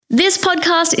This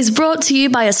podcast is brought to you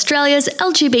by Australia's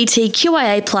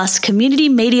LGBTQIA+ community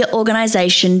media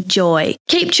organisation, Joy.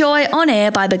 Keep Joy on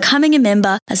air by becoming a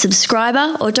member, a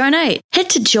subscriber or donate. Head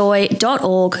to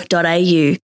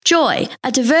joy.org.au. Joy,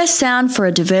 a diverse sound for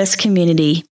a diverse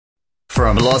community.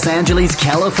 From Los Angeles,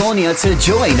 California to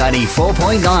Joy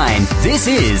 94.9, this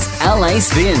is LA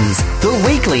Spins, the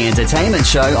weekly entertainment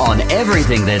show on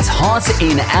everything that's hot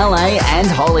in LA and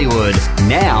Hollywood.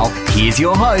 Now, here's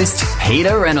your host,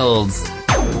 Peter Reynolds.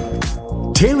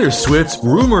 Taylor Swift's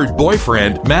rumored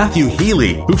boyfriend, Matthew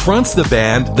Healy, who fronts the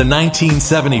band The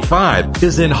 1975,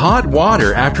 is in hot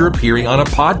water after appearing on a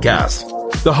podcast.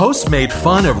 The host made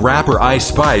fun of rapper Ice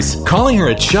Spice, calling her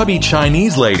a chubby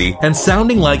Chinese lady and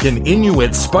sounding like an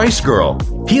Inuit Spice Girl.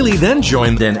 Healy then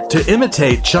joined in to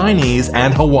imitate Chinese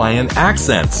and Hawaiian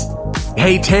accents.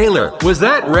 Hey Taylor, was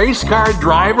that race car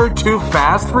driver too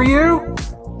fast for you?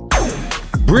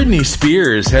 Britney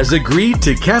Spears has agreed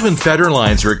to Kevin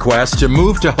Federline's request to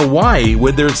move to Hawaii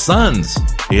with their sons.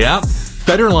 Yep.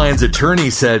 Federline's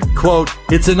attorney said, quote,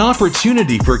 "It's an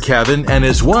opportunity for Kevin and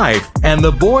his wife, and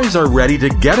the boys are ready to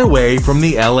get away from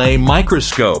the LA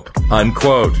microscope,"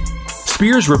 unquote.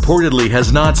 Spears reportedly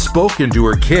has not spoken to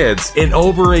her kids in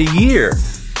over a year.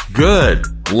 Good.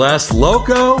 Less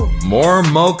loco, more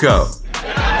moco.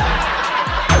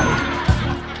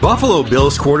 Buffalo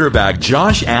Bills quarterback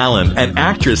Josh Allen and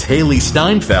actress Haley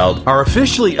Steinfeld are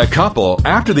officially a couple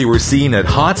after they were seen at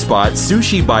Hotspot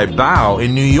Sushi by Bao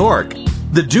in New York.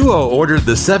 The duo ordered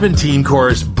the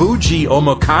 17-course Buji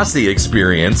Omakase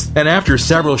experience, and after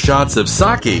several shots of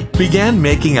sake, began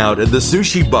making out at the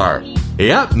sushi bar.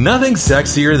 Yep, nothing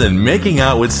sexier than making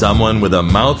out with someone with a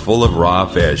mouthful of raw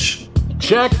fish.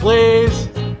 Check, please.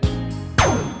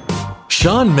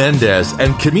 Shawn Mendes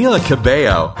and Camila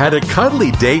Cabello had a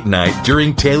cuddly date night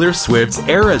during Taylor Swift's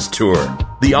Eras Tour.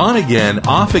 The on-again,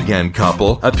 off-again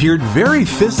couple appeared very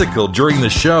physical during the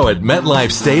show at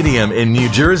MetLife Stadium in New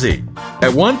Jersey.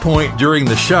 At one point during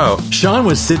the show, Shawn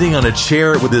was sitting on a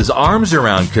chair with his arms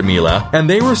around Camila, and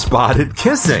they were spotted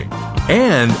kissing.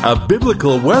 And a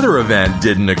biblical weather event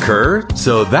didn't occur,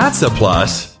 so that's a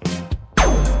plus.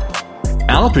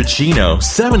 Al Pacino,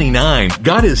 79,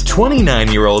 got his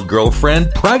 29-year-old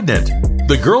girlfriend pregnant.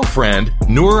 The girlfriend,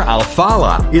 Noor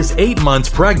Al-Fala, is 8 months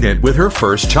pregnant with her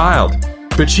first child.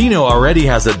 Pacino already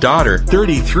has a daughter,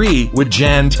 33, with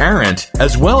Jan Tarrant,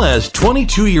 as well as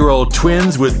 22-year-old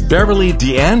twins with Beverly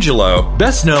D'Angelo,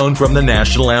 best known from the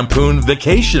National Lampoon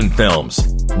Vacation films.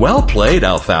 Well played,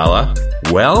 Al-Fala.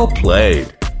 Well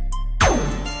played.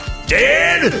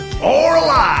 Dead or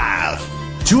alive?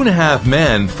 2.5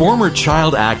 Men former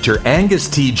child actor Angus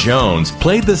T. Jones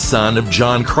played the son of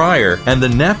John Cryer and the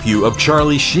nephew of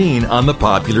Charlie Sheen on the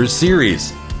popular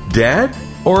series. Dead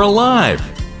or alive?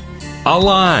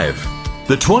 Alive.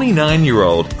 The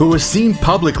 29-year-old, who was seen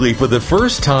publicly for the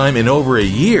first time in over a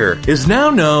year, is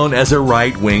now known as a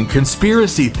right-wing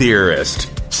conspiracy theorist.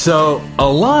 So,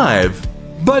 alive,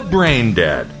 but brain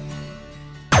dead.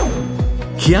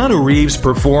 Keanu Reeves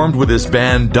performed with his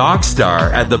band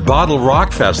Dogstar at the Bottle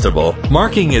Rock Festival,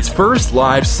 marking its first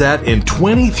live set in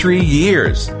 23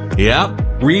 years. Yep.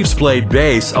 Reeves played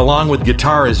bass along with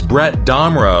guitarist Brett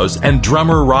Domrose and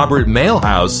drummer Robert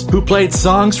Mailhouse, who played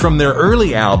songs from their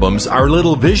early albums Our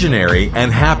Little Visionary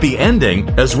and Happy Ending,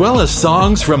 as well as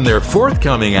songs from their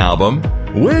forthcoming album,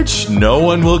 which no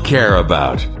one will care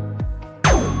about.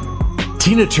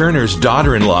 Tina Turner's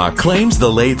daughter-in-law claims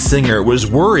the late singer was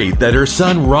worried that her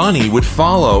son Ronnie would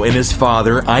follow in his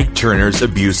father Ike Turner's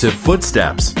abusive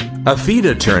footsteps.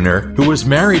 Afida Turner, who was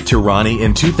married to Ronnie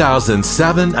in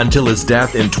 2007 until his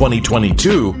death in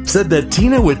 2022, said that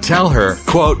Tina would tell her,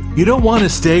 quote, "You don't want to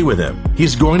stay with him.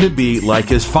 He's going to be like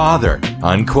his father,"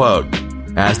 unquote.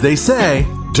 As they say,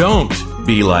 don't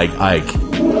be like Ike.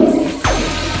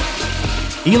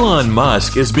 Elon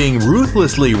Musk is being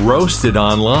ruthlessly roasted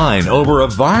online over a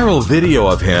viral video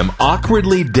of him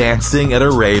awkwardly dancing at a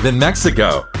rave in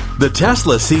Mexico. The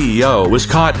Tesla CEO was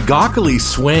caught gawkily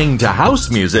swaying to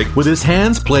house music with his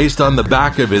hands placed on the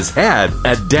back of his head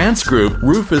at dance group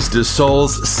Rufus Du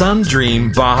Sol's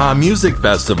Sundream Baja Music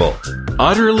Festival.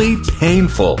 Utterly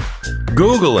painful.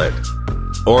 Google it.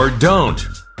 Or don't.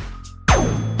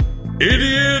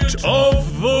 Idiot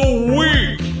of the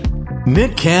Week.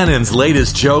 Nick Cannon's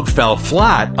latest joke fell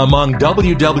flat among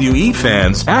WWE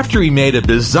fans after he made a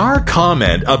bizarre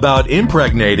comment about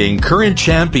impregnating current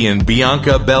champion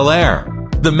Bianca Belair.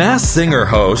 The Masked Singer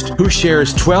host, who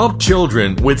shares 12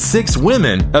 children with 6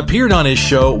 women, appeared on his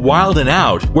show Wild 'N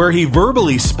Out, where he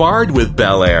verbally sparred with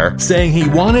Belair, saying he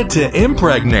wanted to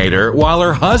impregnate her while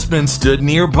her husband stood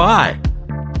nearby.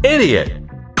 Idiot.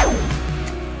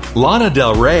 Lana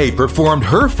Del Rey performed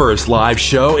her first live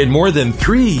show in more than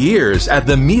 3 years at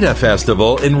the Mita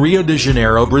Festival in Rio de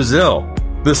Janeiro, Brazil.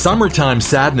 The summertime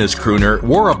sadness crooner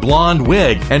wore a blonde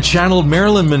wig and channeled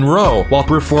Marilyn Monroe while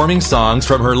performing songs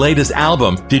from her latest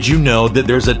album, Did You Know That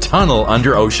There's a Tunnel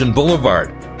Under Ocean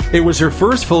Boulevard? It was her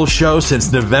first full show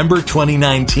since November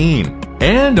 2019,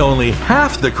 and only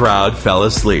half the crowd fell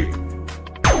asleep.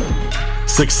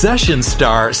 Succession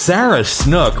star Sarah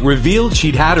Snook revealed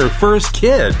she'd had her first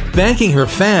kid, thanking her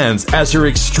fans as her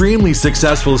extremely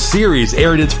successful series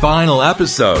aired its final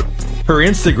episode. Her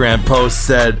Instagram post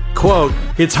said, quote,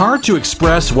 "It's hard to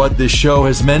express what this show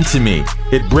has meant to me.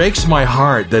 It breaks my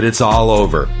heart that it's all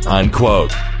over,"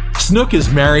 unquote. Snook is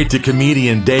married to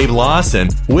comedian Dave Lawson,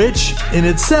 which in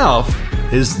itself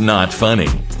is not funny.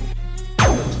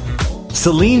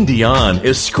 Celine Dion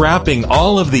is scrapping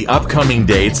all of the upcoming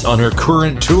dates on her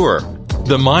current tour.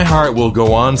 The My Heart Will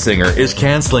Go On singer is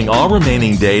canceling all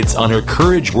remaining dates on her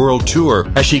Courage World Tour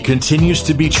as she continues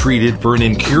to be treated for an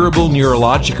incurable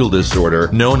neurological disorder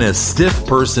known as stiff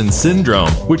person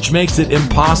syndrome, which makes it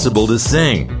impossible to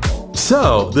sing.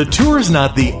 So, the tour's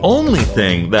not the only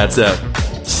thing that's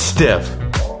stiff.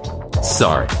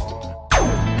 Sorry.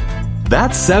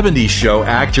 That 70s show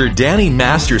actor Danny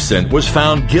Masterson was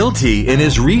found guilty in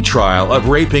his retrial of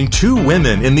raping 2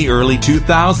 women in the early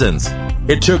 2000s.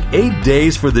 It took 8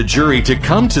 days for the jury to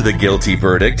come to the guilty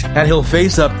verdict, and he'll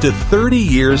face up to 30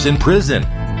 years in prison.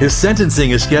 His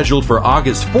sentencing is scheduled for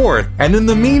August 4th, and in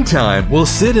the meantime, will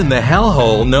sit in the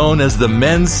hellhole known as the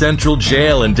Men's Central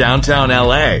Jail in downtown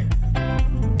LA.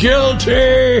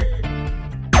 Guilty!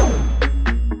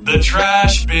 The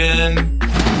trash bin.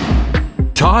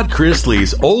 Todd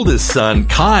Chrisley's oldest son,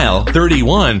 Kyle,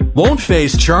 31, won't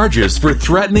face charges for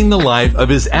threatening the life of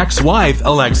his ex-wife,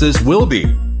 Alexis Wilby.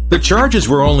 The charges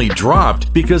were only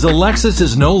dropped because Alexis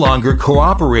is no longer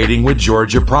cooperating with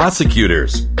Georgia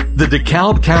prosecutors. The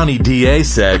DeKalb County DA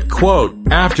said, quote,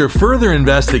 "After further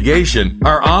investigation,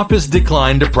 our office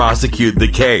declined to prosecute the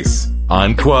case,"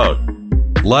 unquote.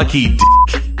 Lucky d***.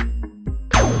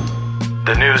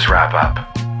 The news wrap-up.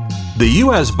 The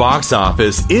U.S. box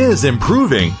office is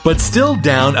improving, but still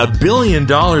down $1 billion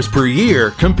per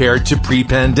year compared to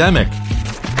pre-pandemic.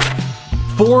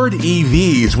 Ford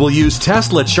EVs will use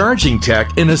Tesla charging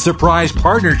tech in a surprise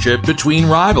partnership between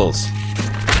rivals.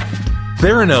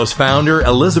 Theranos founder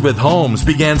Elizabeth Holmes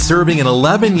began serving an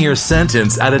 11-year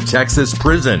sentence at a Texas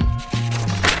prison.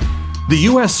 The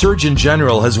U.S. Surgeon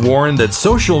General has warned that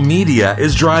social media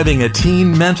is driving a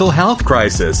teen mental health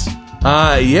crisis.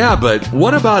 Yeah, but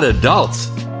what about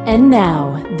adults? And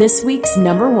now, this week's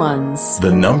number ones.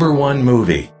 The number one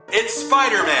movie. It's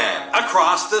Spider-Man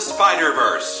Across the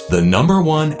Spider-Verse. The number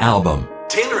one album.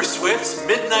 Taylor Swift's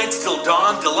Midnights Till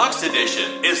Dawn Deluxe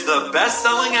Edition is the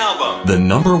best-selling album. The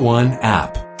number one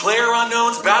app.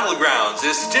 PlayerUnknown's Battlegrounds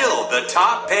is still the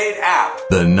top paid app.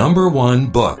 The number one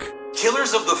book.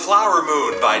 Killers of the Flower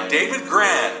Moon by David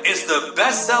Grann is the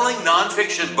best-selling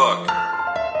nonfiction book.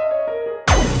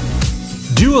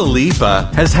 Dua Lipa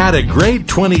has had a great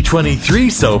 2023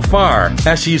 so far,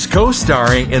 as she's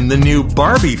co-starring in the new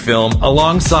Barbie film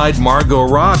alongside Margot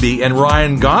Robbie and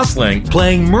Ryan Gosling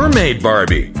playing Mermaid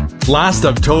Barbie. Last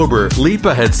October,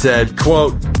 Lipa had said,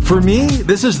 quote, "For me,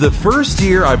 this is the first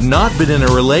year I've not been in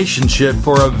a relationship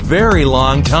for a very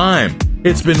long time.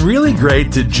 It's been really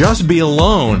great to just be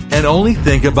alone and only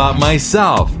think about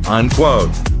myself," unquote.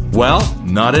 Well,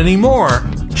 not anymore.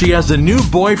 She has a new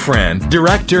boyfriend,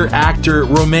 director-actor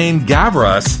Romain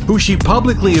Gavras, who she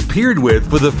publicly appeared with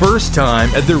for the first time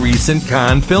at the recent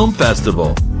Cannes Film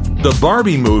Festival. The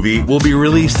Barbie movie will be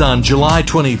released on July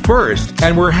 21st,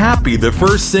 and we're happy the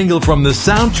first single from the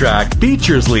soundtrack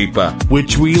features Lipa,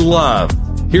 which we love.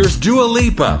 Here's Dua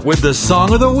Lipa with the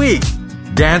song of the week,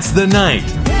 Dance the Night.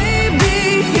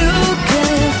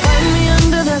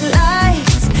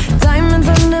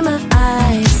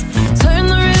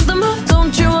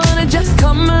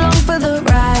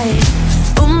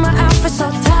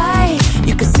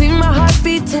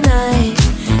 Tonight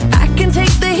I can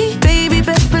take the heat, baby,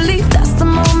 best believe that's the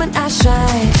moment I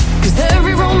shine. Cause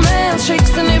every romance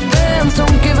shakes and it bends,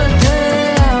 don't give a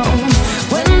damn.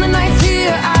 When the night's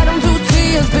here, I don't do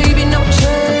tears, baby, no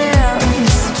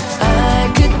chance.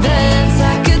 I could dance,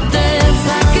 I could dance,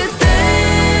 I could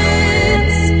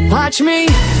dance. Watch me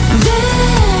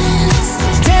dance,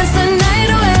 dance the night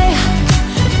away.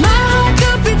 My heart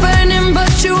could be burning,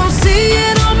 but you won't see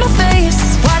it on my face.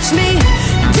 Watch me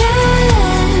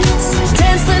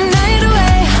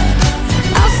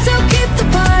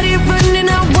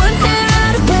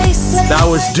That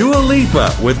was Dua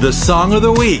Lipa with the song of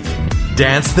the week,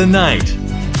 Dance the Night.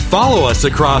 Follow us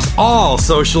across all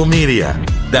social media.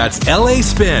 That's LA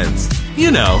Spins, you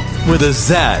know, with a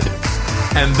Z.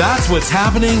 And that's what's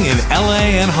happening in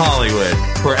LA and Hollywood.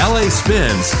 For LA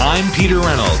Spins, I'm Peter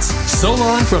Reynolds. So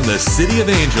long from the City of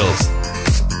Angels.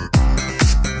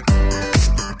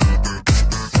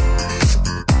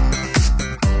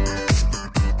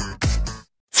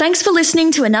 Thanks for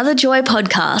listening to another Joy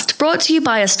podcast brought to you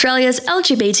by Australia's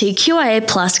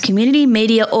LGBTQIA+ community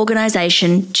media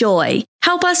organisation, Joy.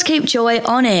 Help us keep Joy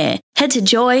on air. Head to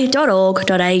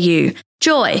joy.org.au.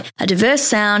 Joy, a diverse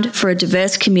sound for a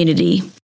diverse community.